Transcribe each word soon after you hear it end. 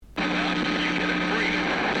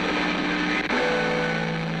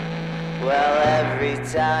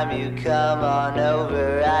time you come on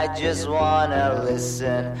over, I just wanna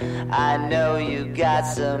listen. I know you got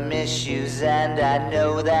some issues, and I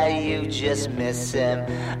know that you just miss him.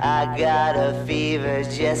 I got a fever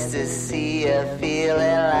just to see you feeling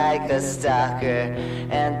like a stalker,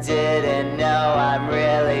 and didn't know I'm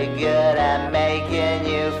really good at making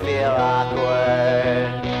you feel awkward.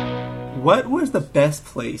 What was the best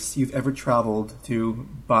place you've ever traveled to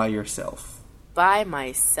by yourself? By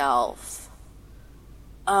myself.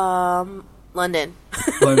 London.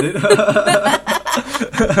 London?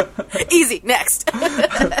 Easy, next.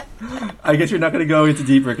 I guess you're not going to go into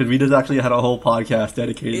deeper because we just actually had a whole podcast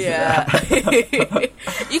dedicated to that.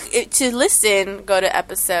 To listen, go to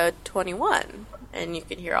episode 21, and you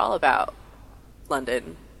can hear all about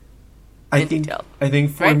London in detail. I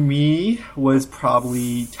think for me was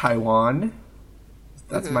probably Taiwan.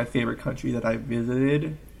 That's my favorite country that I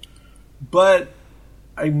visited. But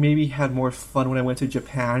I maybe had more fun when I went to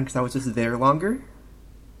Japan because I was just there longer.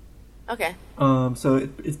 Okay. So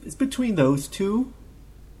it's between those two.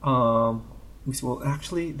 Well,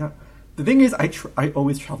 actually, the thing is, I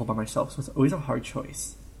always travel by myself, so it's always a hard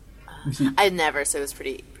choice. I never, so it was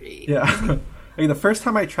pretty. Yeah. I mean, the first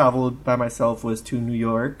time I traveled by myself was to New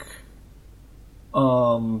York.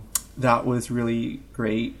 That was really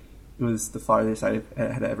great. It was the farthest I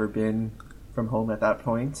had ever been from home at that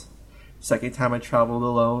point. Second time I traveled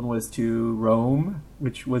alone was to Rome,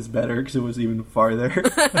 which was better because it was even farther.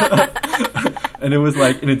 And it was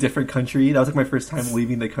like in a different country. That was like my first time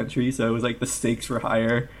leaving the country, so it was like the stakes were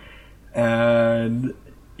higher. And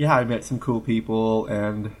yeah, I met some cool people,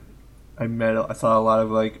 and I saw a lot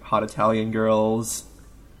of like hot Italian girls,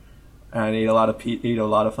 and ate a lot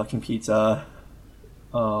of fucking pizza.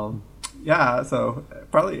 Yeah, so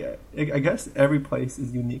probably I guess every place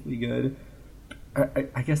is uniquely good.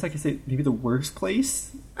 I guess I could say maybe the worst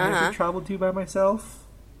place I ever traveled to by myself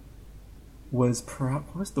was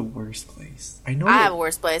what was the worst place? I have a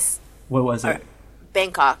worst place. What was it?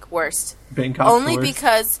 Bangkok, worst. Bangkok, only worst?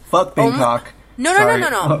 Because fuck Bangkok.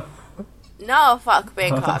 No. No, fuck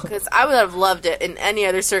Bangkok, because I would have loved it in any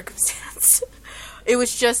other circumstance. It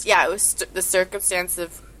was just it was the circumstance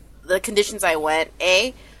of the conditions I went.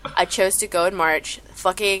 I chose to go in March,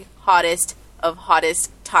 fucking hottest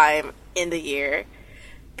time in the year.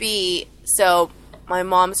 B, so my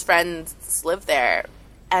mom's friends live there,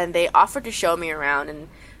 and they offered to show me around and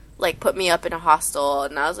like put me up in a hostel,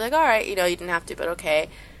 and I was like, all right, you didn't have to, but okay.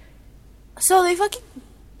 So they fucking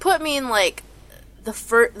put me in like the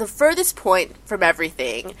furthest point from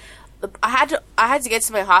everything. I had to get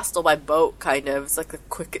to my hostel by boat, kind of. It's like the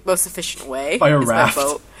quickest, most efficient way. By a raft. By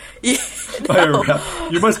boat. Yeah, by a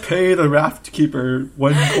raft. You must pay the raft keeper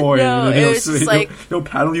 $1 coin, and he'll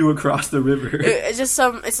paddle you across the river. It's just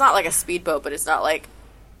it's not like a speedboat, but it's not like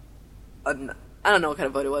I don't know what kind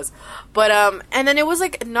of boat it was. But and then it was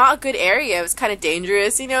like not a good area. It was kind of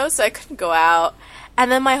dangerous, so I couldn't go out.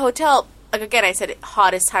 And then my hotel, like again, I said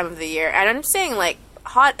hottest time of the year, and I'm saying like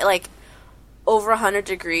hot, like over 100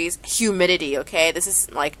 degrees, humidity, okay? This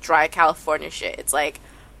is like dry California shit. It's like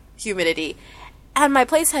humidity. And my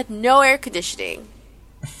place had no air conditioning.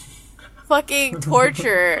 Fucking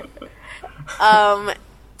torture.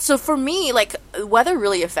 So for me, like, weather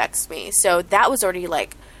really affects me. So that was already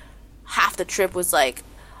like half the trip was like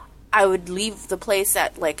I would leave the place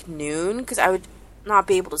at like noon because I would not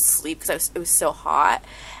be able to sleep because it was so hot.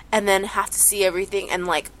 And then have to see everything and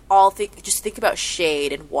like just think about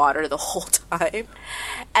shade and water the whole time.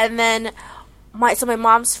 And then my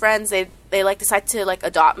mom's friends, they like decided to like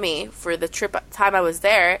adopt me for the time I was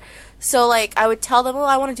there. So like I would tell them,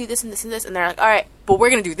 I want to do this and this and this, and they're like, all right, but we're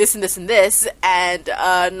gonna do this and this and this, and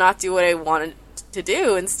not do what I wanted to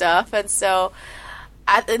do and stuff. And so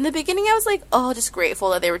in the beginning, I was like, just grateful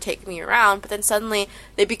that they were taking me around. But then suddenly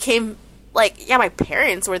they became like, my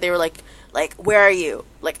parents, where they were like, where are you?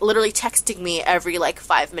 Like, literally texting me every,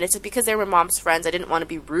 5 minutes. Because they were my mom's friends, I didn't want to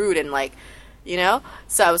be rude and,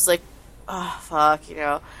 So I was like, oh, fuck,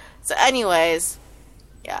 So anyways,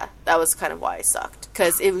 yeah, that was kind of why I sucked.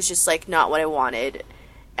 Because it was just, not what I wanted.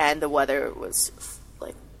 And the weather was,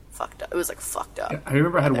 fucked up. It was, fucked up. Yeah, I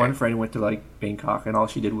remember I had one friend who went to, Bangkok, and all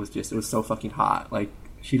she did was it was so fucking hot.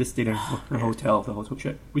 She just stayed in her hotel the whole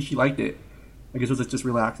trip. But she liked it. I guess it was just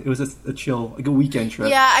relaxed. It was just a chill, a weekend trip.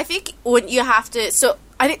 Yeah, I think when you have to... So,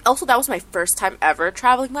 I think also that was my first time ever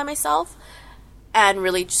traveling by myself. And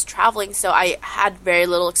really just traveling. So, I had very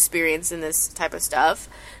little experience in this type of stuff.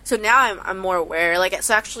 So, now I'm more aware.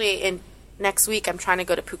 So actually, next week, I'm trying to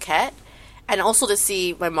go to Phuket. And also to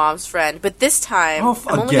see my mom's friend. But this time...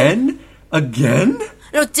 Oh, again? Again?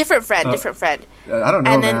 No, different friend. I don't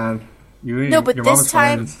know, man. But your this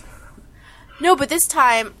time... friends. No, but this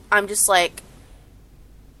time I'm just like,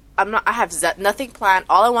 I have nothing planned.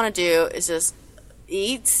 All I want to do is just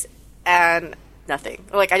eat and nothing.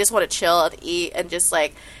 Like, I just want to chill and eat and just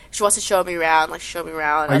like, she wants to show me around, like show me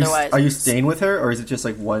around. Are you staying with her, or is it just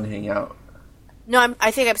like one hangout? No,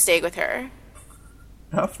 I think I'm staying with her.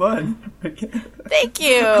 Have fun. Thank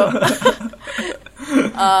you.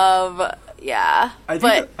 Yeah. I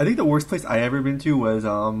think the worst place I ever been to was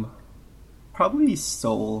probably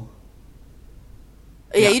Seoul.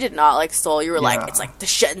 Yeah, you did not like Seoul. You were like, it's like the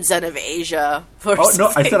Shenzhen of Asia. Oh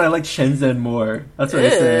no, I said I liked Shenzhen more. That's what I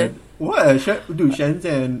said. What? Dude,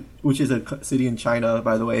 Shenzhen, which is a city in China,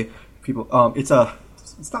 by the way. People, it's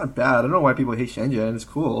not bad. I don't know why people hate Shenzhen. It's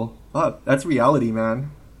cool. That's reality,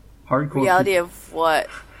 man. Hardcore. Reality of what?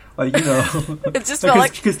 Like, you know, it just felt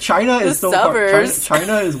like because China is so suburbs.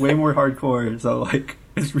 China is way more hardcore. So like,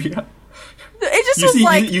 it's real. It just was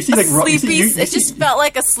like a sleepy. It just felt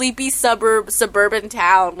like a sleepy suburban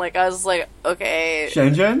town. Like, I was like, okay,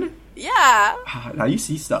 Shenzhen. Yeah. Now you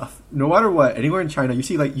see stuff. No matter what, anywhere in China, you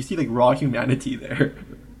see like raw humanity there.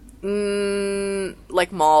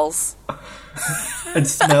 Like malls. And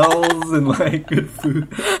smells and like good food.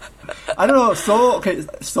 I don't know.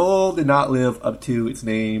 Seoul did not live up to its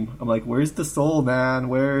name. I'm like, where's the soul, man?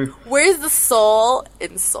 Where's the soul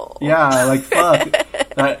in Seoul? Yeah, like fuck.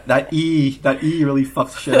 that E really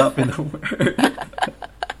fucks shit up in the word.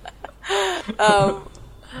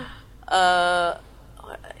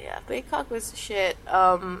 Yeah, Bangkok was shit.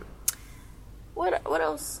 What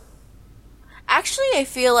else? Actually, I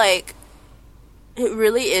feel like it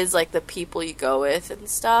really is like the people you go with and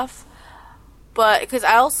stuff. But because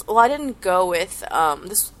I didn't go with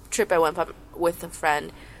this trip. I went with a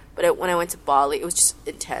friend, but when I went to Bali, it was just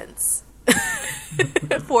intense.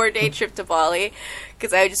 4-day trip to Bali,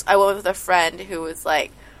 because I went with a friend who was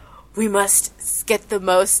like, we must get the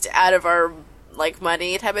most out of our like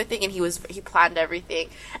money type of thing, and he planned everything,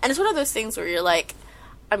 and it's one of those things where you're like,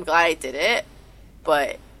 I'm glad I did it,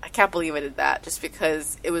 but I can't believe I did that, just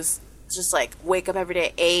because it was just like wake up every day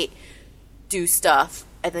at 8, do stuff,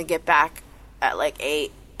 and then get back at like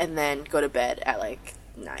 8, and then go to bed at like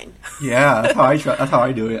 9. Yeah, that's how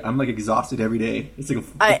I do it. I'm like exhausted every day. It's like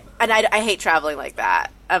I hate traveling like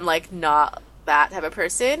that. I'm like not that type of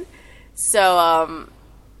person. So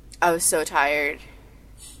I was so tired,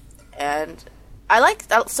 and I like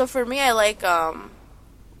that. So for me, I like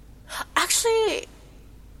actually.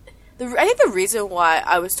 I think the reason why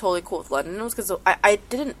I was totally cool with London was because I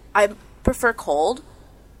prefer cold.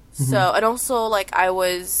 Mm-hmm. So, and also like I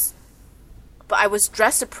was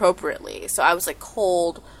dressed appropriately. So I was like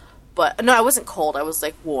cold, but no, I wasn't cold. I was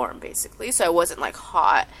like warm basically. So I wasn't like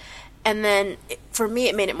hot. And then for me,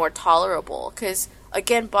 it made it more tolerable because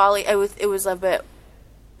again, Bali, it was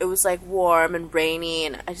like warm and rainy,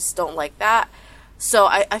 and I just don't like that. So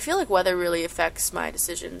I feel like weather really affects my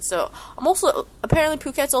decision. So I'm also, apparently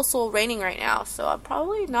Phuket's also raining right now, so I'm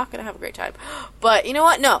probably not going to have a great time. But you know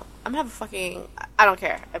what? No, I'm going to have I don't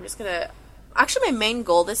care. I'm just going to, actually my main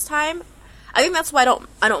goal this time, I think that's why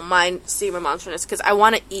I don't mind seeing my mom's furnace, because I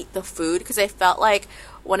want to eat the food, because I felt like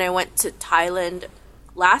when I went to Thailand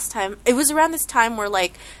last time, it was around this time where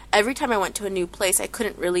like every time I went to a new place, I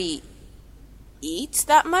couldn't really eat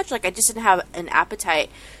that much. Like I just didn't have an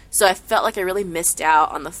appetite. So I felt like I really missed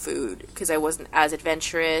out on the food because I wasn't as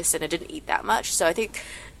adventurous and I didn't eat that much. So I think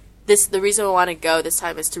the reason I want to go this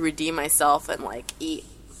time is to redeem myself and like eat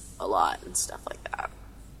a lot and stuff like that.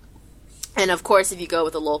 And of course, if you go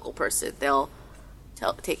with a local person, they'll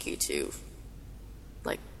take you to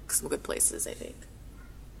like some good places, I think.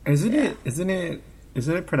 Isn't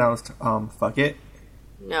it pronounced fuck it?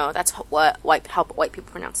 No, that's how white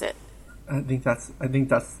people pronounce it. I think that's I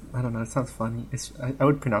don't know, it sounds funny. I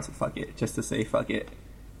would pronounce it fuck it, just to say fuck it.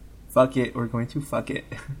 Fuck it, we're going to fuck it.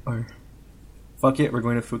 Or fuck it, we're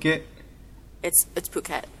going to Phuket. It's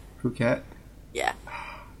Phuket. Phuket? Yeah.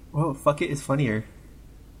 Well, fuck it is funnier.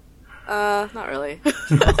 Not really.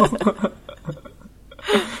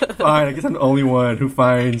 Fine, I guess I'm the only one who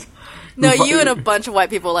finds. No, you and a bunch of white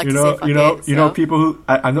people like to say fuck it. You know, people who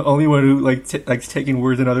I'm the only one who likes taking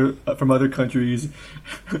words from other countries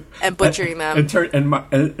and butchering them. And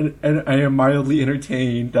I am mildly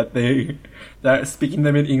entertained that speaking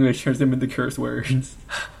them in English turns them into curse words.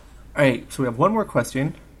 All right, so we have one more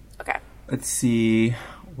question. Okay. Let's see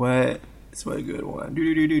what's a good one.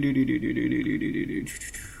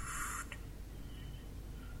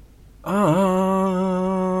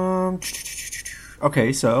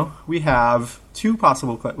 Okay, so we have two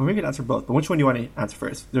possible questions. Well, we can answer both, but which one do you want to answer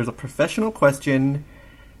first? There's a professional question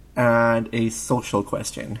and a social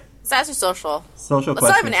question. Let's answer social. Social Let's question.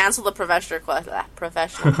 not even answer the professional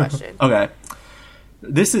question. Okay.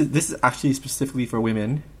 This is actually specifically for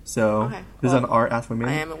women. So Okay, this is cool. on our Ask Women.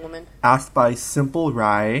 I am a woman. Asked by Simple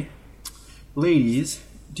Rye. Ladies,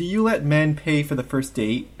 do you let men pay for the first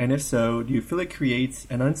date? And if so, do you feel it creates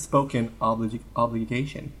an unspoken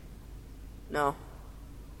obligation? No.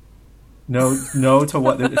 No to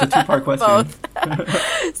what? It's a two-part question.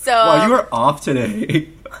 Both. So Wow, you are off today.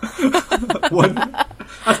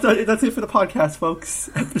 That's it for the podcast, folks.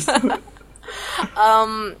 Episode.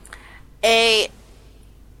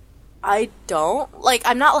 I don't like.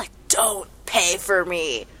 I'm not like, don't pay for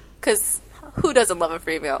me, because who doesn't love a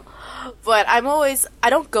free meal? But I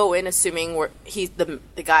don't go in assuming the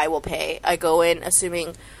guy will pay. I go in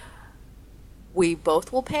assuming we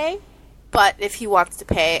both will pay. But if he wants to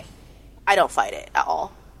pay, I don't fight it at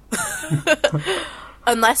all.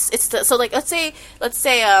 Unless it's let's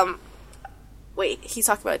say wait, he's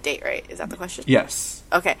talking about a date, right? Is that the question? Yes.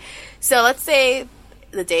 Okay. So let's say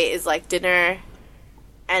the date is like dinner,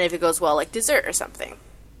 and if it goes well, like dessert or something.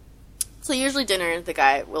 So usually dinner, the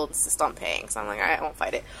guy will insist on paying. So I'm like, all right, I won't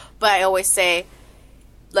fight it. But I always say,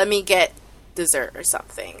 let me get dessert or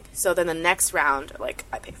something. So then the next round, like,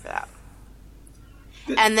 I pay for that.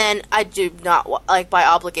 And then I do not, like, by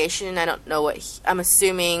obligation, I don't know what I'm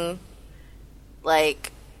assuming,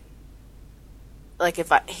 like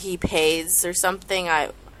if he pays or something,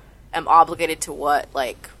 I am obligated to what,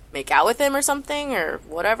 like, make out with him or something or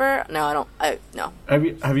whatever. No, I don't. No.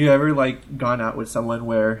 Have you ever like gone out with someone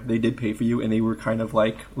where they did pay for you and they were kind of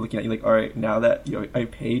like looking at you like, all right, now that I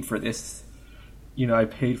paid for this, I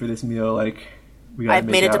paid for this meal, like we gotta I've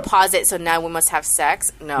made out. a deposit, so now we must have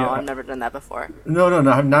sex. No, Yeah. I've never done that before. No.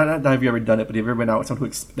 I'm not have you ever done it, but have you ever been out with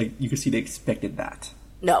someone who like you could see they expected that?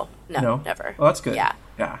 No, No, never. Well, that's good. Yeah.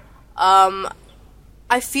 Yeah.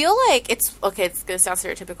 I feel like it's going to sound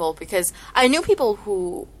stereotypical because I knew people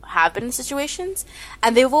who have been in situations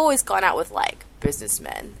and they've always gone out with like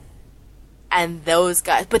businessmen and those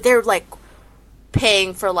guys, but they're like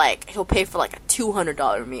paying for like, he'll pay for like a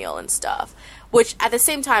 $200 meal and stuff, which at the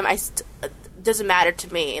same time, doesn't matter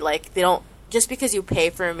to me. Like they don't, just because you pay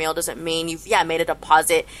for a meal doesn't mean you've made a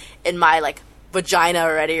deposit in my like vagina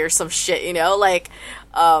already or some shit, like,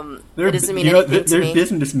 it doesn't mean anything to me. They're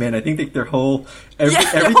businessmen. I think that their whole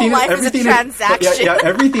everything, whole life is a transaction.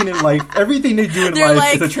 Everything in life, everything they do in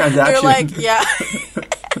life is a transaction. They're like, yeah.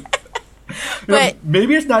 But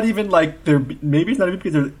maybe it's not even like maybe it's not even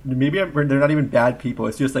because they're not even bad people.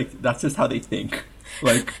 It's just like that's just how they think.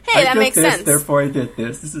 Like, hey, that did makes this, sense. Therefore, I did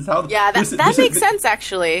this. This is how. Yeah, that makes sense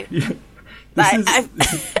actually. Yeah,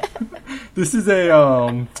 this is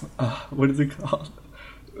a what is it called?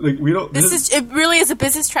 Like we don't. It really is a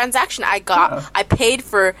business transaction. I paid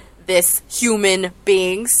for this human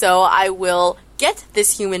being, so I will get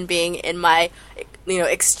this human being in my,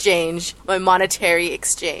 exchange, my monetary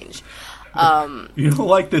exchange. You don't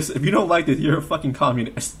like this. If you don't like this, you're a fucking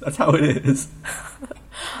communist. That's how it is.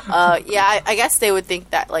 I guess they would think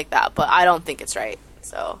that like that, but I don't think it's right.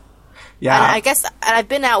 So. Yeah. And I guess I've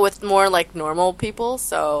been out with more like normal people,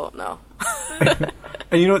 so no.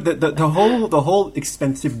 And the whole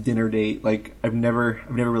expensive dinner date, like I've never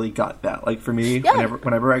really got that. Like for me,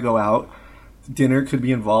 whenever I go out, dinner could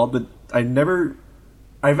be involved, but I've done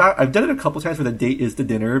it a couple times where the date is the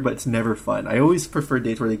dinner, but it's never fun. I always prefer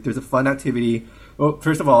dates where like there's a fun activity. Well,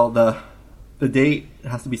 first of all, the date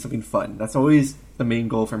has to be something fun. That's always the main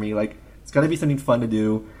goal for me. Like it's got to be something fun to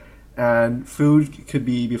do. And food could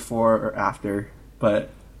be before or after, but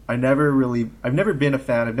I've never been a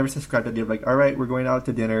fan. I've never subscribed to the idea of like, all right, we're going out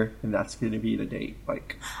to dinner, and that's going to be the date.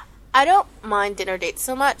 Like, I don't mind dinner dates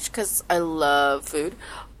so much because I love food,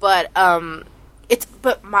 but every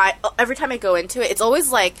time I go into it, it's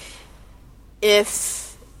always like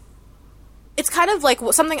if it's kind of like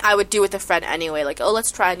something I would do with a friend anyway. Like, oh, let's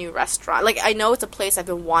try a new restaurant. Like, I know it's a place I've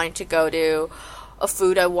been wanting to go to, a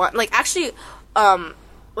food I want. Like, actually,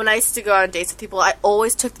 when I used to go on dates with people, I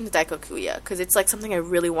always took them to Daikokuya because it's like something I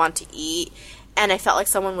really want to eat, and I felt like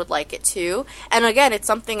someone would like it too. And again, it's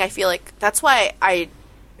something I feel like that's why I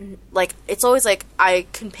like. It's always like I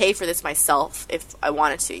can pay for this myself if I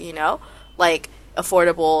wanted to, like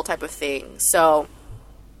affordable type of thing. So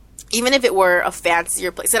even if it were a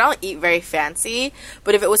fancier place, I don't eat very fancy,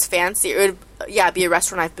 but if it was fancy, it would be a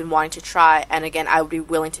restaurant I've been wanting to try, and again, I would be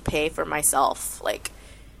willing to pay for myself, like.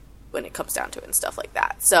 When it comes down to it and stuff like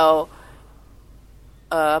that. So,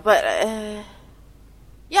 actually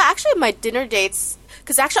my dinner dates,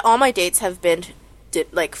 because actually all my dates have been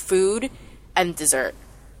like food and dessert,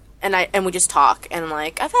 and we just talk, and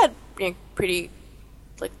like I've had pretty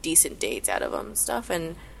like decent dates out of them and stuff,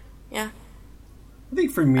 and yeah. I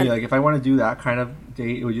think for me, like if I want to do that kind of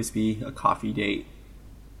date, it would just be a coffee date.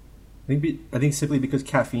 I think simply because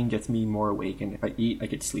caffeine gets me more awake, and if I eat, I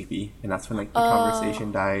get sleepy, and that's when like the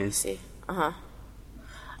conversation dies. See.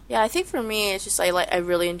 Yeah, I think for me, it's just I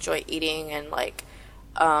really enjoy eating, and like,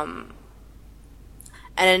 and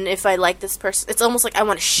if I like this person, it's almost like I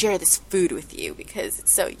want to share this food with you because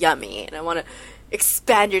it's so yummy, and I want to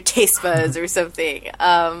expand your taste buds or something.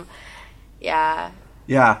 Yeah.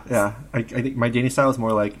 Yeah. I think my dating style is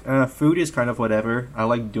more like food is kind of whatever. I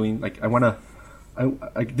like doing like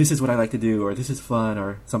this is what I like to do, or this is fun,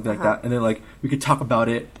 or something like that, and then like we could talk about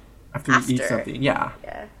it after we eat something. Yeah.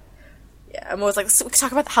 I'm always like, we could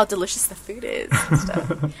talk about how delicious the food is and stuff.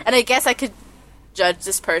 And I guess I could judge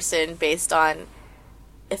this person based on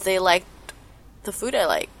if they liked the food I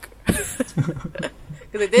like. Because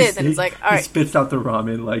they did, and it's like, all right. He spits out the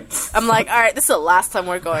ramen, like... I'm like, all right, this is the last time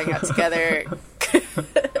we're going out together.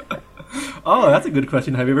 Oh, that's a good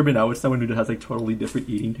question. Have you ever been out with someone who has, like, totally different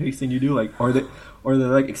eating tastes than you do? Like, or they're,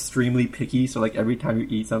 like, extremely picky, so, like, every time you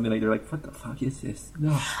eat something, like, they're like, what the fuck is this?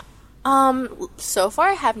 No. So far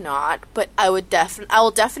I have not, but I will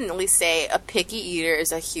definitely say a picky eater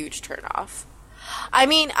is a huge turnoff. I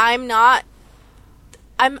mean, I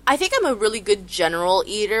think I'm a really good general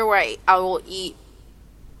eater where I will eat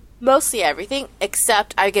mostly everything,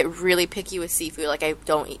 except I get really picky with seafood. Like, I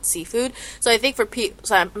don't eat seafood. So I think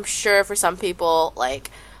so I'm sure for some people, like,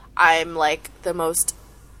 I'm, like, the most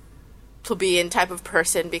plebeian type of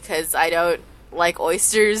person because I don't like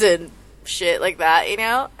oysters and shit like that, you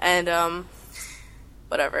know? And,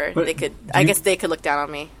 whatever. But I guess they could look down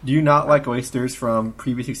on me. Do you not like oysters from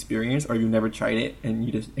previous experience, or you never tried it and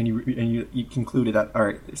you concluded that, all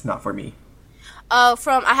right, it's not for me? I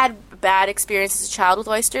had bad experiences as a child with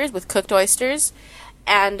oysters, with cooked oysters,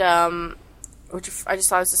 and which I just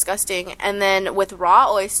thought was disgusting. And then with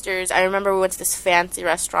raw oysters, I remember we went to this fancy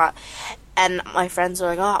restaurant, and my friends were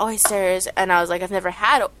like, "Oh, oysters," and I was like, "I've never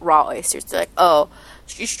had raw oysters." They're like, "Oh,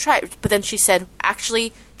 you should try it." But then she said,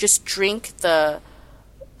 "Actually, just drink the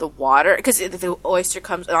water," because the oyster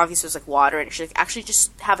comes, and obviously there's like water, and she's like, "Actually,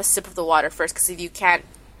 just have a sip of the water first, because if you can't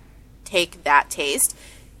take that taste,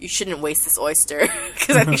 you shouldn't waste this oyster."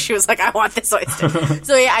 Because I think she was like, I want this oyster.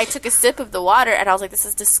 So yeah, I took a sip of the water, and I was like, this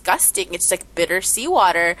is disgusting. It's like bitter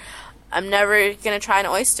seawater. I'm never going to try an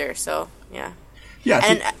oyster. So, yeah. Yeah.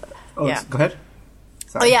 And, yeah. Go ahead.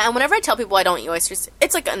 Sorry. Oh, yeah, and whenever I tell people I don't eat oysters,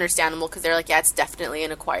 it's, like, understandable, because they're like, yeah, it's definitely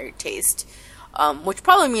an acquired taste. Which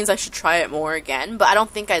probably means I should try it more again, but I don't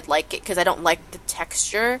think I'd like it, because I don't like the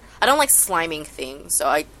texture. I don't like sliming things, so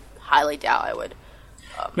I highly doubt I would.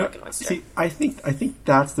 No, see, I think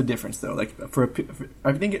that's the difference, though. Like,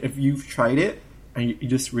 I think if you've tried it and you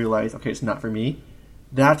just realize, okay, it's not for me,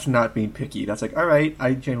 that's not being picky. That's like, all right,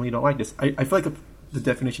 I generally don't like this. I feel like the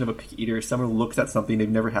definition of a picky eater is someone who looks at something they've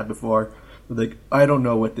never had before. They're like, I don't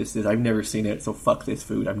know what this is. I've never seen it, so fuck this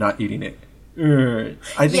food. I'm not eating it.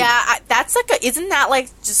 That's like isn't that like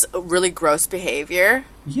just a really gross behavior?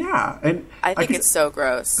 Yeah, and I think it's so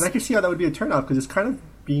gross. And I can see how that would be a turnoff, because it's kind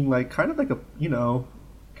of like a, you know.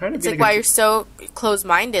 It's like why you're so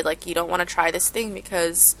close-minded. Like, you don't want to try this thing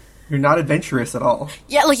because you're not adventurous at all.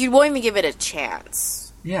 Yeah, like, you won't even give it a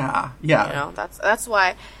chance. Yeah. You know, that's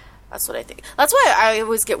why. That's what I think. That's why I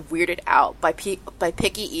always get weirded out by picky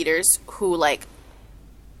eaters who, like,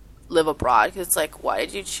 live abroad. Because it's like, why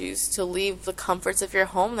did you choose to leave the comforts of your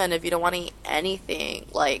home then if you don't want to eat anything,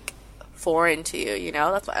 like, foreign to you, you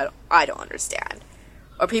know? That's why I don't understand.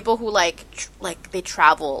 Or people who, like, they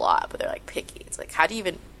travel a lot, but they're, like, picky. It's like, how do you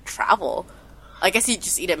even travel? I guess you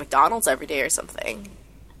just eat at McDonald's every day or something.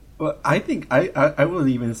 Well, I think I will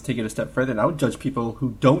even take it a step further, and I would judge people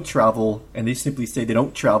who don't travel, and they simply say they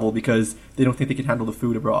don't travel because they don't think they can handle the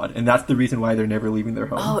food abroad, and that's the reason why they're never leaving their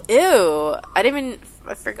home. Oh, ew!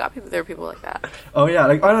 I forgot there were people like that. Oh yeah,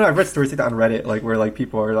 like, I don't know. I've read stories like that on Reddit, like where like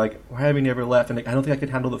people are like, "Why have you never left?" And like, I don't think I could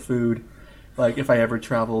handle the food. Like, if I ever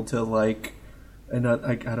traveled to like another,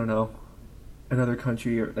 like, I don't know, another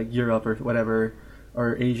country, or like Europe or whatever,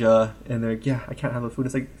 or Asia, and they're like, yeah, I can't handle the food.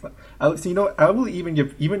 It's like, so, you know, I will even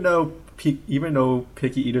give, even though picky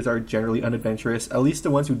eaters are generally unadventurous, at least the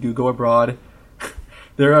ones who do go abroad,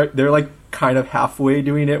 they're like kind of halfway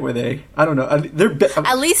doing it, where they, I don't know,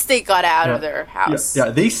 at least they got out of their house. Yeah,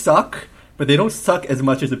 they suck, but they don't suck as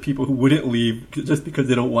much as the people who wouldn't leave just because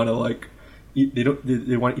they don't want to like eat.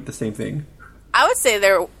 They want to eat the same thing. I would say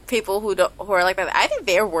there are people who are like that. I think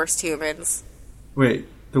they're worst humans. Wait,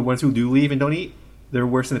 the ones who do leave and don't eat? They're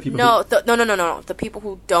worse than the people No. The people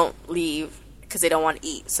who don't leave because they don't want to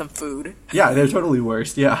eat some food. Yeah, they're totally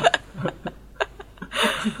worse, yeah.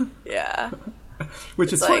 Yeah.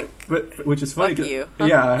 Which is funny. Which is funny. Fuck you.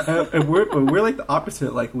 Yeah, and we're like the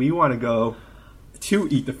opposite. Like, we want to go to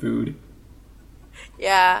eat the food.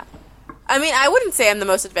 Yeah. I mean, I wouldn't say I'm the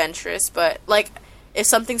most adventurous, but, like, if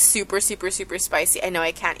something's super, super, super spicy, I know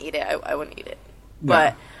I can't eat it. I wouldn't eat it.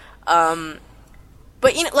 Yeah.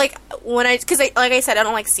 But, you know, like, because, like I said, I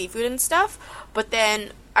don't like seafood and stuff, but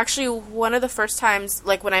then, actually, one of the first times,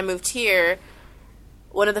 like, when I moved here,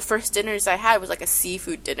 one of the first dinners I had was, like, a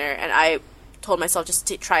seafood dinner, and I told myself just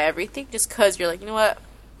to try everything, just because you're like, you know what,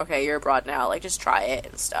 okay, you're abroad now, like, just try it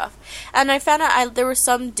and stuff. And I found out there were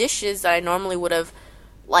some dishes that I normally would have,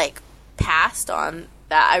 like, passed on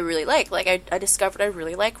that I really like. Like, I discovered I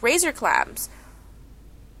really like razor clams,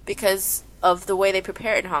 because of the way they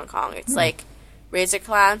prepare it in Hong Kong. It's, like, razor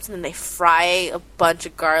clams, and then they fry a bunch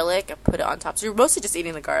of garlic and put it on top. So you're mostly just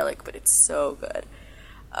eating the garlic, but it's so good.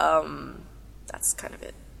 That's kind of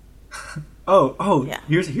it. Yeah.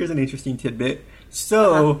 Here's an interesting tidbit.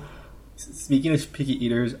 So, speaking of picky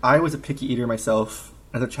eaters, I was a picky eater myself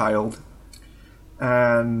as a child,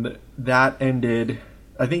 and that ended.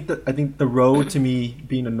 I think the road to me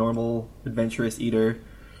being a normal adventurous eater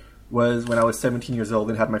was when I was 17 years old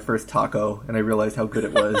and had my first taco, and I realized how good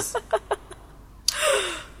it was.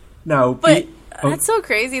 Now, but that's so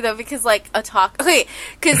crazy though, because like a taco. Okay,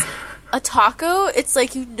 because a taco, it's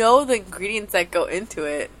like you know the ingredients that go into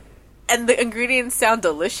it, and the ingredients sound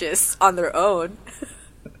delicious on their own.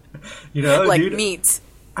 You know, like dude, meat,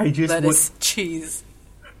 lettuce, cheese.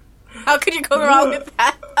 How could you go wrong with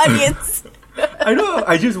that? Onions. I know.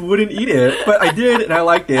 I just wouldn't eat it, but I did, and I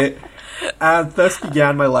liked it. And thus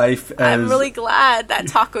began my life as... I'm really glad that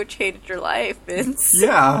taco changed your life, Vince.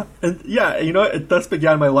 Yeah. And yeah, you know, it thus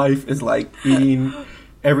began my life as, like, eating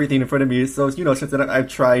everything in front of me. So, you know, since then I've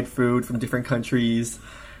tried food from different countries,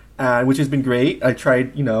 which has been great. I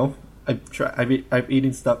tried, you know, I've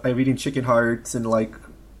eaten chicken hearts and, like,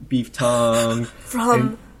 beef tongue.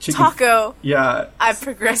 From taco. Yeah. I've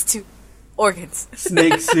progressed to organs.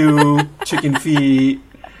 Snake soup, chicken feet,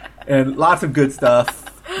 and lots of good stuff.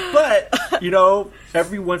 But, you know,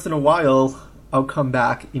 every once in a while, I'll come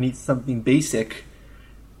back and eat something basic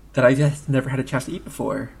that I just never had a chance to eat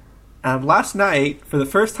before. And last night, for the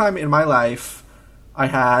first time in my life, I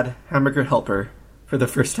had Hamburger Helper for the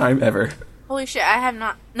first time ever. Holy shit, I have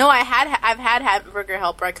not... No, I've had Hamburger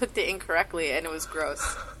Helper. I cooked it incorrectly, and it was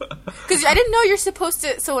gross. Because I didn't know you're supposed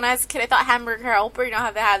to... So when I was a kid, I thought Hamburger Helper, you know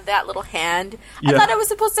how they had that little hand? Yeah. I thought I was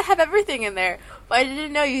supposed to have everything in there. But I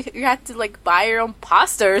didn't know you had to, like, buy your own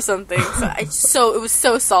pasta or something. So it was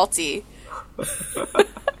so salty.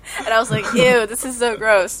 And I was like, ew, this is so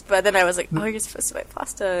gross. But then I was like, oh, you're supposed to buy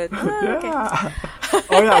pasta. Yeah. Okay.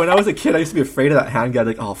 Oh, yeah, when I was a kid, I used to be afraid of that hand guy.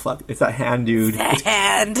 Like, oh, fuck, it's that hand dude. That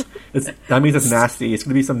hand. That means it's nasty. It's going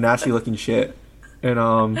to be some nasty-looking shit. And,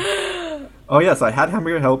 oh, yeah, so I had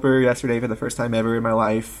Hamburger Helper yesterday for the first time ever in my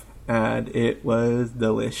life, and it was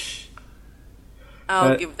delish.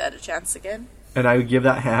 I'll give that a chance again. And I would give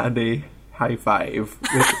that hand a high five.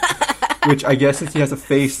 Which I guess since he has a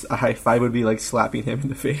face, a high five would be like slapping him in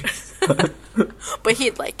the face. But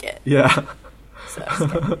he'd like it. Yeah.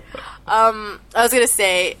 So, I was gonna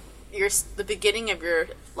say, the beginning of your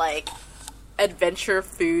like adventure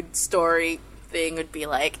food story thing would be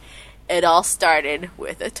like, it all started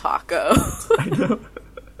with a taco. I know.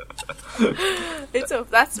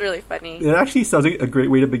 That's really funny. It actually sounds like a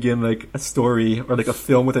great way to begin like a story or like a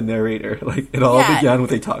film with a narrator. Like it all began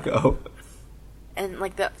with a taco. And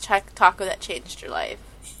like the taco that changed your life.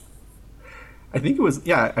 I think it was,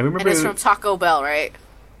 yeah, I remember. And it's from Taco Bell, right?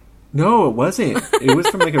 No, it wasn't. It was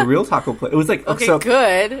from like a real taco place. It was like, okay,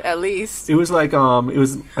 good, at least. It was like, it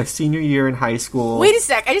was a senior year in high school. Wait a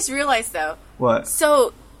sec, I just realized though. What?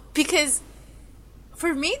 So, because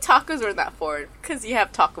for me, tacos weren't that foreign, because you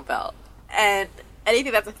have Taco Bell. And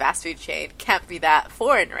anything that's a fast food chain can't be that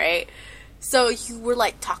foreign, right? So you were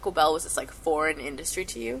like, Taco Bell was this like foreign industry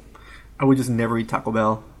to you? I would just never eat Taco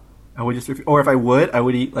Bell. I would just, or if I would, I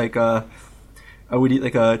would eat like a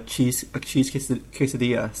cheese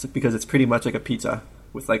quesadilla, because it's pretty much like a pizza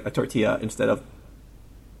with like a tortilla instead of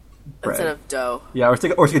bread. Instead of dough. Yeah, or it's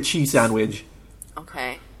like a cheese sandwich.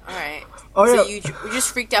 Okay, all right. Oh so yeah. you were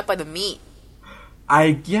just freaked out by the meat.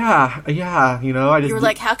 Yeah. You know, you were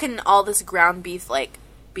like, how can all this ground beef like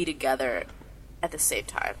be together at the same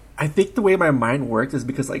time? I think the way my mind worked is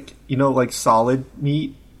because like, you know, like solid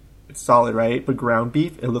meat. It's solid, right? But ground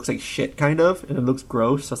beef, it looks like shit, kind of, and it looks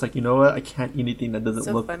gross. So it's like, you know what? I can't eat anything that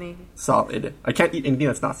doesn't look solid. I can't eat anything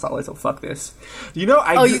that's not solid, so fuck this. You know,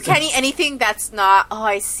 you can't eat anything that's not... Oh,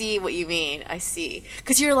 I see what you mean. I see.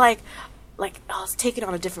 Because you're like, oh, it's taking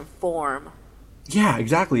on a different form. Yeah,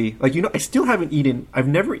 exactly. Like, you know, I still haven't eaten... I've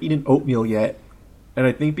never eaten oatmeal yet, and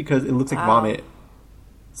I think because it looks like vomit.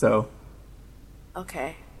 So...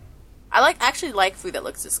 Okay. I actually like food that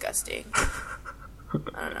looks disgusting.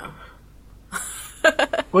 I don't know.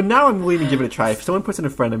 Well, now I'm willing to give it a try. If someone puts it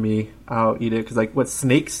in front of me, I'll eat it. Because, like, what,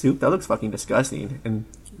 snake soup? That looks fucking disgusting. And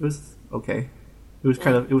it was okay. It was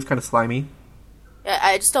kind of slimy. Yeah,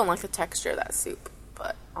 I just don't like the texture of that soup,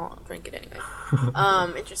 but I'll drink it anyway.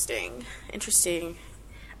 Interesting.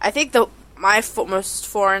 I think my most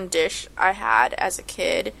foreign dish I had as a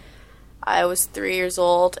kid, I was 3 years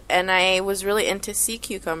old, and I was really into sea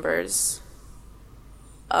cucumbers,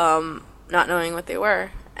 not knowing what they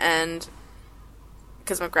were, and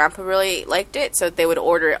because my grandpa really liked it, so they would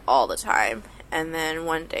order it all the time. And then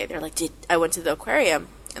one day they're like, I went to the aquarium,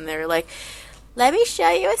 and they were like, let me show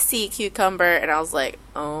you a sea cucumber. And I was like,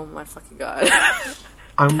 oh my fucking god.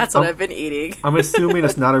 That's what I've been eating. I'm assuming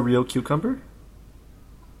it's not a real cucumber?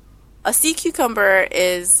 A sea cucumber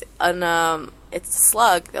is it's a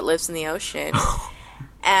slug that lives in the ocean.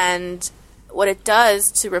 And what it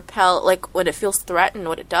does to repel, like when it feels threatened,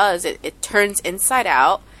 what it does, it turns inside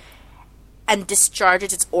out and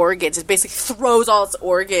discharges its organs. It basically throws all its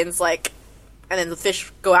organs, like, and then the fish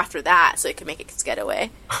go after that so it can make its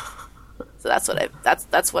getaway. So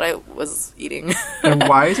that's what I was eating. And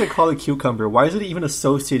why is it called a cucumber? Why is it even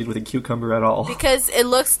associated with a cucumber at all? Because it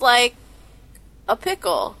looks like a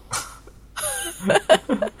pickle.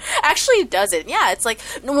 Actually, it doesn't. Yeah, it's like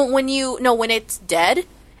when it's dead.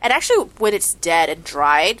 And actually, when it's dead and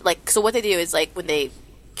dried, like, so what they do is, like, when they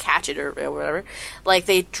catch it or whatever, like,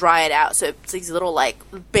 they dry it out. So it's these little, like,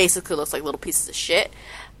 basically looks like little pieces of shit.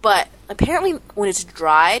 But apparently, when it's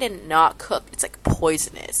dried and not cooked, it's, like,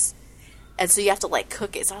 poisonous. And so you have to, like,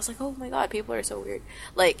 cook it. So I was like, oh my god, people are so weird.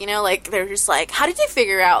 Like, you know, like, they're just like, how did you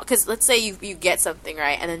figure out? Because let's say you get something,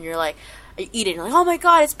 right? And then you're like, you eat it and you're like, oh my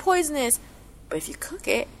god, it's poisonous. But if you cook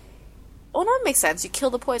it, oh no, it makes sense. You kill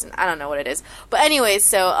the poison. I don't know what it is. But anyway,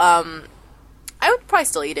 so, I would probably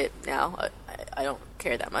still eat it now. I don't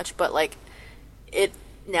care that much. But, like,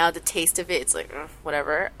 now the taste of it, it's like,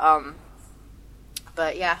 whatever.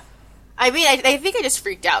 But yeah. I mean, I think I just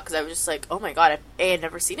freaked out because I was just like, oh my god, I had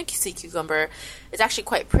never seen a sea cucumber. It's actually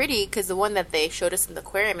quite pretty because the one that they showed us in the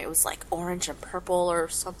aquarium, it was like orange and purple or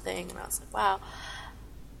something, and I was like, wow.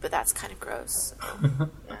 But that's kind of gross. So,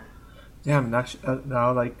 yeah. Yeah, I'm not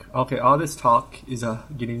now, like, okay, all this talk is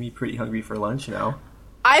getting me pretty hungry for lunch now.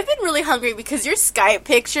 I've been really hungry because your Skype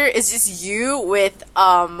picture is just you with,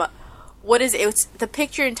 what is it? It's the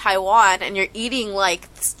picture in Taiwan, and you're eating,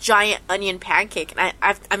 like, this giant onion pancake. And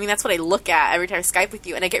I mean, that's what I look at every time I Skype with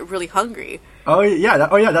you, and I get really hungry. Oh, yeah.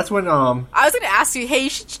 That's when, I was going to ask you, hey,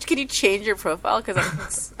 can you change your profile?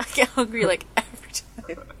 Because I get hungry, like, every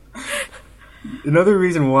time. Another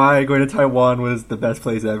reason why going to Taiwan was the best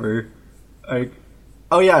place ever. Like,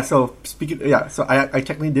 oh, yeah, so, so I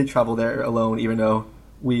technically did travel there alone, even though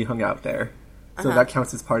we hung out there. So that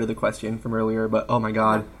counts as part of the question from earlier, but, oh my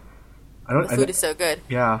god. The food is so good.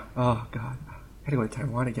 Yeah. Oh, God. I gotta go to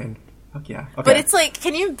Taiwan again. Fuck yeah. Okay. But it's like,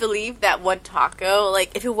 can you believe that one taco?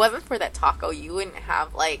 Like, if it wasn't for that taco, you wouldn't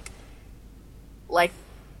have, like,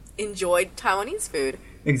 enjoyed Taiwanese food.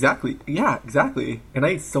 Exactly. Yeah, exactly. And I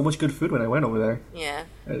ate so much good food when I went over there. Yeah.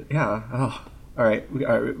 Yeah. Oh. All right. We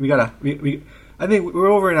gotta... I think we're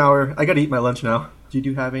over an hour. I gotta eat my lunch now. Did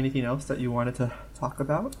you have anything else that you wanted to talk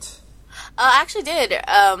about? I actually did.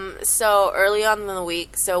 So early on in the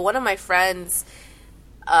week, so one of my friends,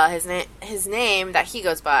 his name that he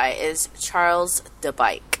goes by is Charles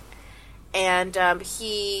DeBike, and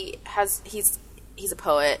he's a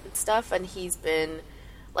poet and stuff, and he's been,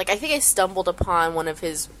 like, I think I stumbled upon one of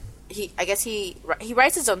his. I guess he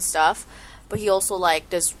writes his own stuff, but he also, like,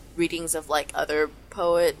 does readings of, like, other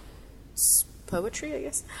poetry, I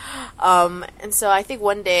guess. And so I think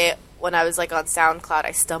one day when I was, like, on SoundCloud,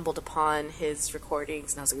 I stumbled upon his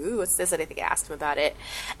recordings, and I was like, ooh, what's this? And I think I asked him about it.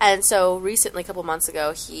 And so recently, a couple months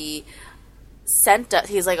ago, he's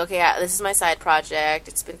like, okay, this is my side project.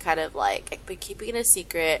 It's been kind of, like, I've been keeping it a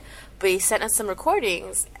secret, but he sent us some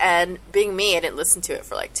recordings, and being me, I didn't listen to it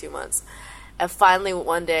for, like, 2 months. And finally,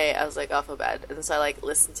 one day, I was, like, off of bed, and so I, like,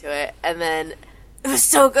 listened to it, and then it was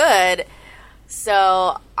so good.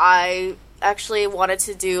 So I actually wanted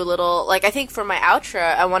to do a little, like, I think for my outro,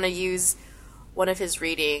 I want to use one of his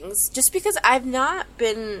readings, just because I've not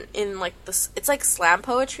been in, like, this, it's like slam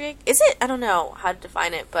poetry. Is it? I don't know how to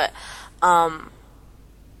define it, but I'm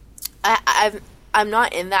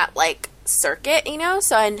not in that, like, circuit, you know,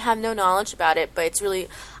 so I have no knowledge about it, but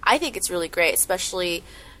I think it's really great, especially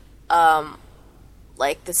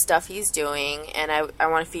like the stuff he's doing, and I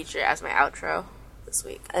want to feature it as my outro this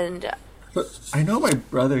week. And but I know my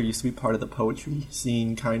brother used to be part of the poetry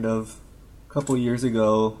scene, kind of, a couple of years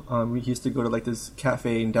ago. We used to go to, like, this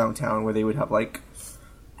cafe in downtown where they would have, like,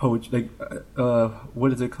 poetry,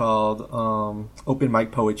 what is it called? Open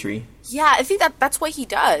mic poetry. Yeah, I think that's what he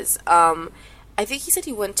does. I think he said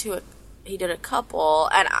he did a couple,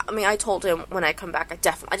 and I mean, I told him when I come back,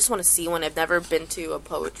 I just want to see one. I've never been to a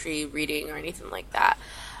poetry reading or anything like that,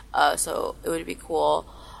 so it would be cool.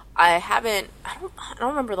 I don't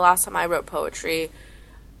remember the last time I wrote poetry.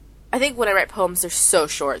 I think when I write poems, they're so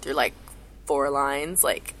short. They're like 4 lines,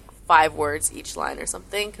 like 5 words each line or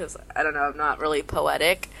something, because I don't know, I'm not really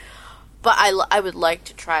poetic. But I would like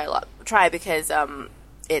to try because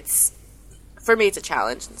it's, for me, it's a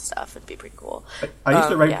challenge and stuff. It'd be pretty cool. I used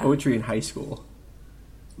to write poetry in high school.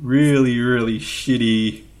 Really, really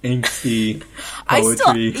shitty, angsty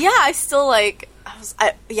poetry. I still like.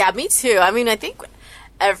 Me too. I mean, I think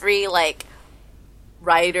every like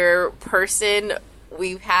writer person,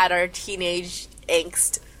 we've had our teenage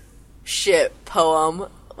angst shit poem,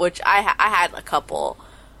 which I had a couple.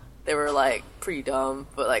 They were like pretty dumb,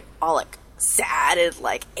 but like all like sad and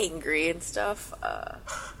like angry and stuff.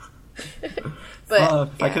 But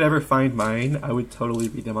if I could ever find mine, I would totally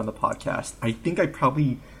read them on the podcast. I think I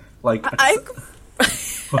probably like. I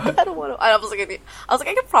don't want to. I was like,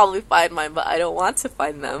 I could probably find mine, but I don't want to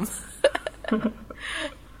find them.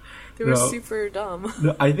 They were super dumb.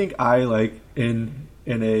 No, I think I like in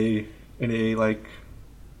a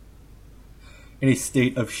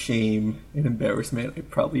state of shame and embarrassment, I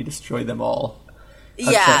probably destroy them all.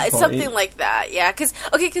 Yeah, it's something like that. Yeah, because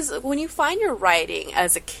when you find your writing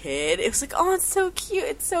as a kid, it was like, oh, it's so cute,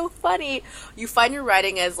 it's so funny. You find your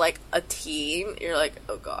writing as like a teen, you're like,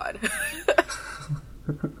 oh god.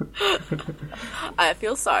 I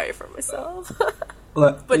feel sorry for myself,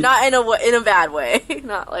 but not in a bad way.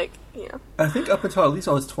 Not like, you know. I think up until at least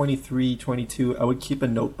I was 23, 22, I would keep a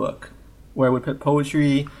notebook where I would put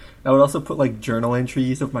poetry. I would also put like journal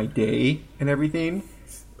entries of my day and everything.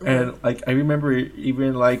 And like I remember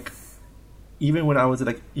even when I was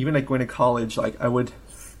going to college, like I would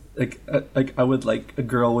a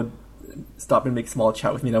girl would stop and make small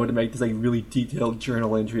chat with me, and I would make this like really detailed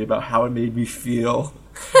journal entry about how it made me feel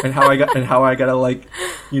and how I gotta like,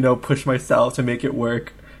 you know, push myself to make it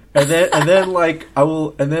work. And then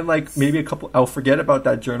maybe I'll forget about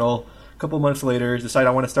that journal. A couple months later, decide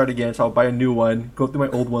I want to start again, so I'll buy a new one, go through my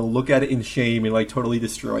old one, look at it in shame, and like totally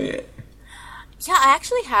destroy it. Yeah, I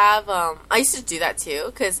actually have, I used to do that too,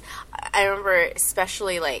 because I remember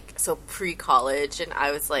especially, like, so pre-college, and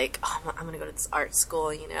I was like, oh, I'm going to go to this art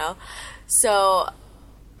school, you know? So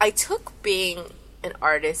I took being an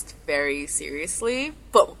artist very seriously,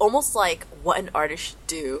 but almost like what an artist should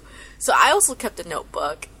do. So I also kept a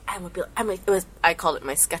notebook, and would be, I called it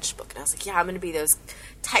my sketchbook, and I was like, yeah, I'm going to be those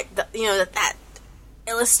type, you know, that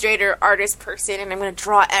illustrator artist person, and I'm going to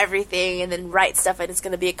draw everything and then write stuff, and it's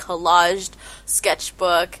going to be a collaged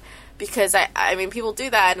sketchbook, because I mean people do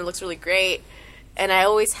that and it looks really great. And I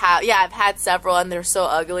always have, I've had several, and they're so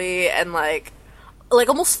ugly and like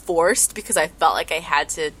almost forced, because I felt like I had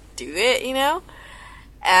to do it, you know.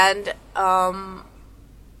 And and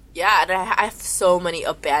I have so many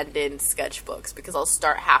abandoned sketchbooks, because I'll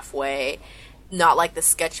start halfway, not like the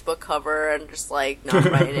sketchbook cover, and just like not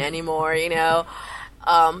writing anymore, you know.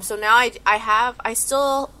 So now I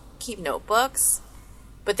still keep notebooks,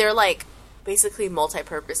 but they're like basically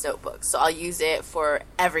multi-purpose notebooks. So I'll use it for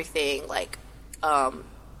everything, like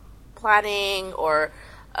planning or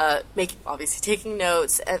obviously taking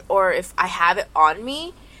notes, or if I have it on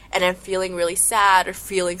me and I'm feeling really sad or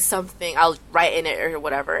feeling something, I'll write in it or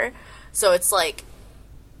whatever. So it's like,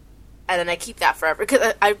 and then I keep that forever,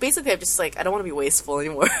 because I'm just like, I don't want to be wasteful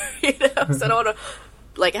anymore, you know. So I don't want to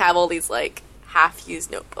like have all these like half-used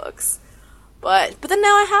notebooks, but then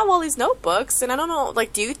now I have all these notebooks, and I don't know,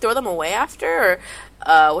 like, do you throw them away after,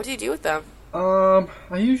 or what do you do with them?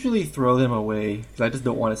 I usually throw them away, because I just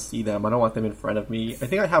don't want to see them. I don't want them in front of me. I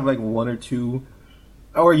think I have like 1 or 2,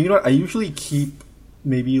 or you know what, I usually keep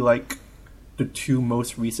maybe like the 2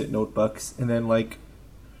 most recent notebooks, and then like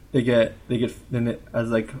they get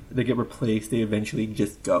replaced, they eventually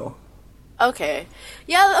just go. Okay,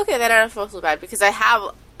 that I don't feel so bad, because I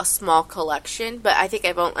have a small collection, but I think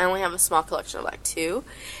I only have a small collection of like 2,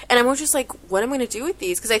 and I'm just like, what am I going to do with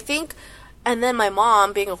these? Because I think, and then my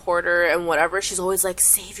mom, being a hoarder and whatever, she's always like,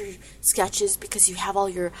 save your sketches because you have all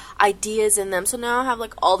your ideas in them. So now I have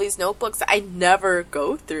like all these notebooks that I never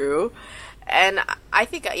go through, and I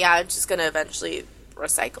think I'm just going to eventually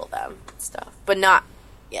recycle them and stuff, but not,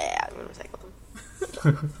 I'm going to recycle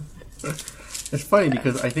them. It's funny,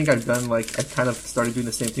 because I think I kind of started doing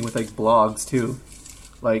the same thing with like blogs too.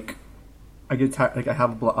 Like, I get tired. Like, I'll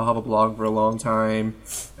have a blog for a long time,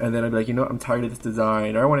 and then I'd be like, you know what, I'm tired of this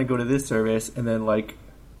design, or I want to go to this service, and then like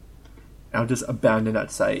I'll just abandon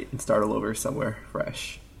that site and start all over somewhere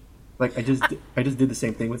fresh. Like I just did the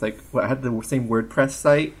same thing with I had the same WordPress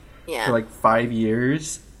site for like 5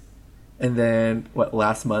 years, and then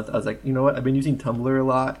last month I was like, you know what? I've been using Tumblr a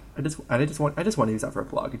lot. I just want to use that for a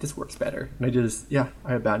blog. It just works better, and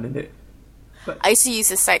I abandoned it. But I used to use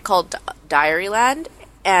this site called Diaryland,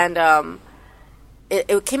 and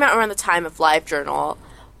it came out around the time of LiveJournal,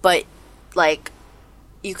 but like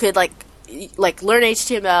you could like learn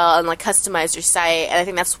HTML and like customize your site, and I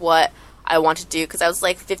think that's what I want to do because I was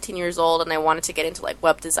like 15 years old and I wanted to get into like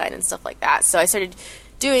web design and stuff like that. So I started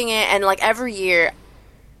doing it, and like every year I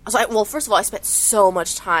was like, well, first of all, I spent so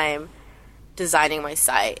much time designing my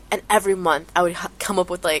site, and every month I would come up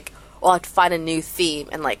with like, well, I'd find a new theme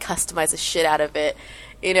and like customize the shit out of it,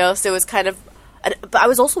 you know. So it was kind of, but I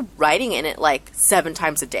was also writing in it like 7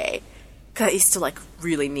 times a day because I used to like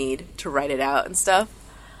really need to write it out and stuff.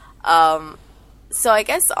 So I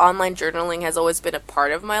guess online journaling has always been a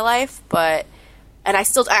part of my life, and I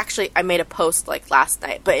still I made a post like last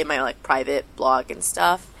night, but in my like private blog and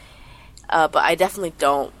stuff. But I definitely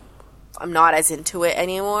I'm not as into it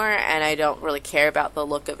anymore, and I don't really care about the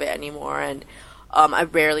look of it anymore, and I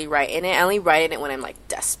rarely write in it. I only write in it when I'm like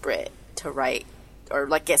desperate to write or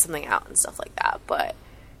like get something out and stuff like that. But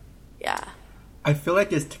yeah, I feel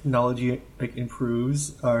like as technology like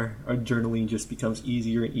improves, our journaling just becomes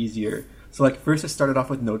easier and easier. So like first I started off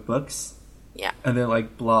with notebooks, and then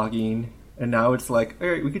like blogging, and now it's like, all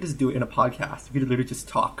right, we could just do it in a podcast. We could literally just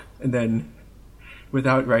talk, and then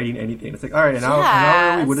without writing anything, it's like, all right, an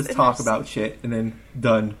hour we'll just talk about shit, and then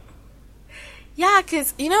done. Yeah,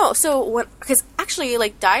 because because actually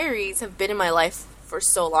like diaries have been in my life for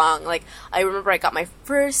so long. Like I remember I got my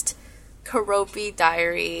first Karopi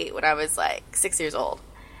diary when I was like 6 years old,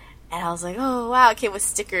 and I was like, oh wow, it came with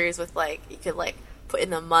stickers with like you could like put in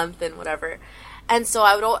the month and whatever, and so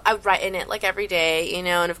I would write in it like every day, you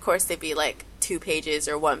know, and of course they'd be like 2 pages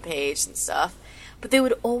or 1 page and stuff, but they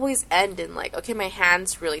would always end in like, okay, my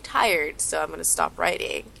hand's really tired, so I'm gonna stop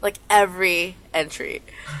writing, like every entry.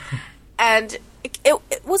 And it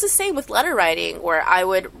was the same with letter writing, where I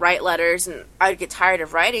would write letters and I'd get tired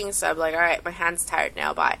of writing, so I'd be like, all right, my hand's tired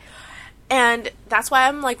now, bye. And that's why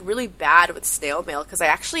I'm like really bad with snail mail, because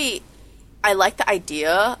I like the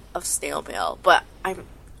idea of snail mail, but I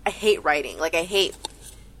hate writing. Like I hate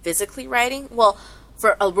physically writing. Well,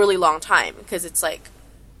 for a really long time, because it's like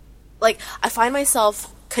I find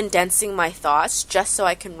myself condensing my thoughts just so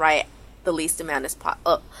I can write the least amount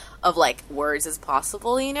of like words as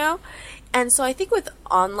possible, you know? And so I think with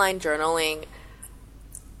online journaling,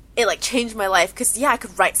 it like changed my life, because I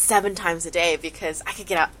could write 7 times a day because I could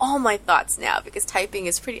get out all my thoughts now, because typing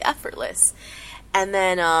is pretty effortless. And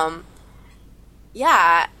then and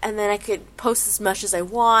then I could post as much as I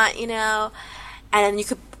want, you know, and then you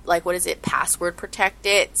could like, password protect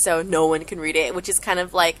it so no one can read it, which is kind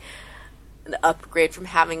of like an upgrade from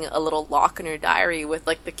having a little lock in your diary with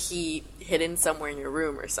like the key hidden somewhere in your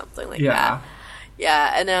room or something like that.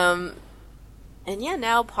 Yeah, and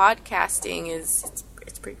now podcasting it's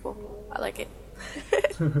pretty cool. I like it.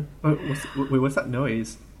 What's that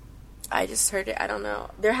noise? I just heard it. I don't know.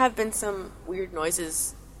 There have been some weird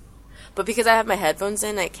noises, but because I have my headphones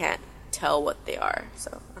in, I can't tell what they are.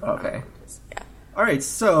 So I don't know. Yeah. All right.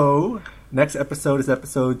 So next episode is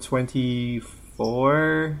episode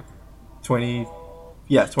 24. 24.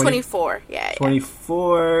 Yeah.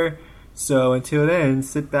 24. So until then,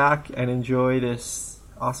 sit back and enjoy this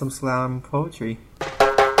awesome slam poetry.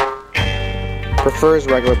 Prefers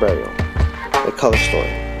regular burial. A color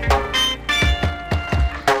story.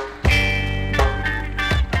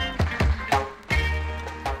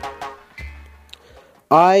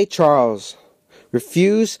 I, Charles,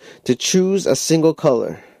 refuse to choose a single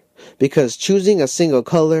color, because choosing a single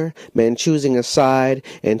color meant choosing a side,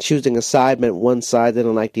 and choosing a side meant one side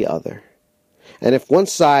didn't like the other. And if one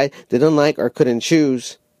side didn't like or couldn't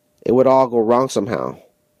choose, it would all go wrong somehow.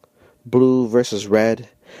 Blue versus red,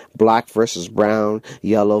 black versus brown,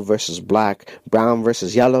 yellow versus black, brown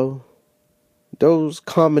versus yellow. Those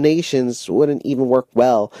combinations wouldn't even work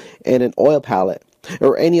well in an oil palette,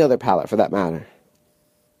 or any other palette for that matter.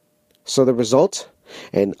 So the result?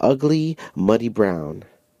 An ugly, muddy brown,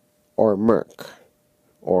 or murk,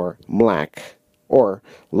 or black, or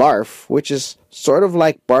larf, which is sort of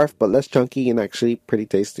like barf but less chunky and actually pretty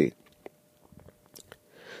tasty.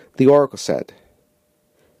 The oracle said,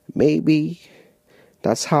 maybe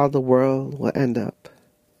that's how the world will end up,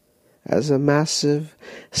 as a massive,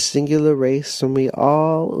 singular race, when we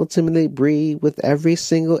all ultimately breed with every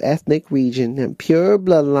single ethnic region and pure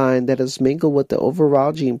bloodline that is mingled with the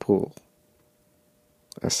overall gene pool.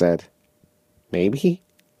 I said, maybe?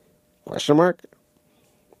 Question mark?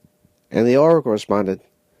 And the oracle responded,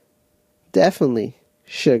 definitely,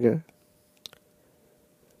 sugar.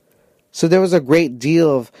 So there was a great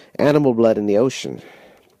deal of animal blood in the ocean.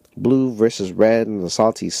 Blue versus red in the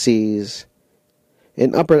salty seas.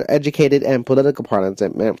 In upper educated and political parlance,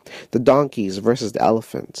 it meant the donkeys versus the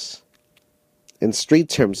elephants. In street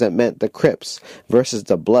terms, it meant the Crips versus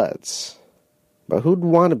the Bloods. But who'd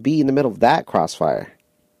want to be in the middle of that crossfire?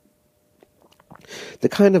 The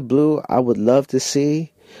kind of blue I would love to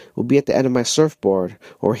see would be at the end of my surfboard,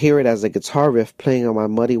 or hear it as a guitar riff playing on my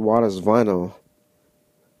Muddy Waters vinyl.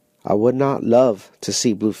 I would not love to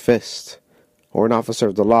see Blue Fist, or an officer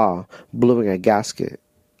of the law, bluing a gasket.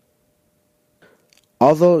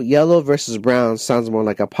 Although yellow versus brown sounds more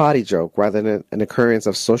like a potty joke rather than an occurrence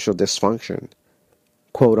of social dysfunction.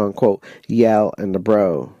 Quote unquote, yell and the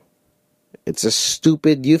bro. It's a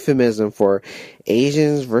stupid euphemism for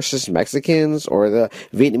Asians versus Mexicans, or the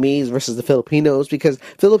Vietnamese versus the Filipinos, because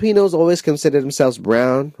Filipinos always consider themselves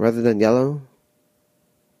brown rather than yellow.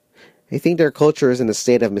 They think their culture is in a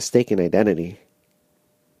state of mistaken identity.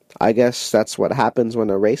 I guess that's what happens when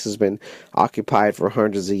a race has been occupied for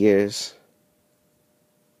hundreds of years.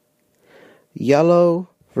 Yellow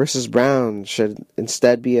versus brown should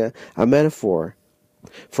instead be a metaphor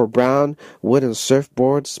for brown wooden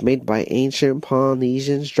surfboards made by ancient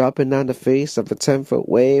Polynesians dropping down the face of a 10-foot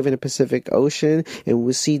wave in the Pacific Ocean, and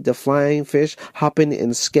we see the flying fish hopping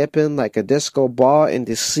and skipping like a disco ball in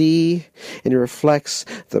the sea, and it reflects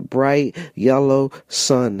the bright yellow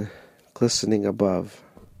sun glistening above.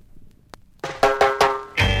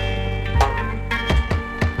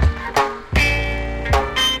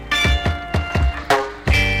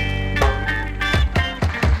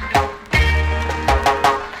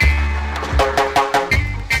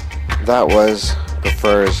 That was The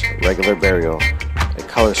Fur's Regular Burial, a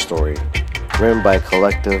color story written by a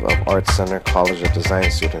collective of Arts Center College of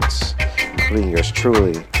Design students, including yours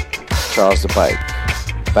truly, Charles the Bike,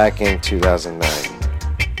 back in 2009.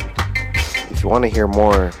 If you want to hear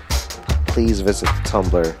more, please visit the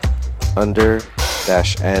Tumblr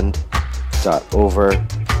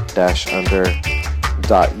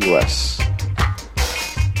under-end.over-under.us.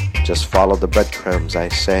 Just follow the breadcrumbs, I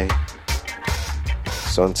say.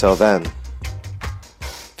 So until then,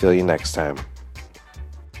 feel you next time.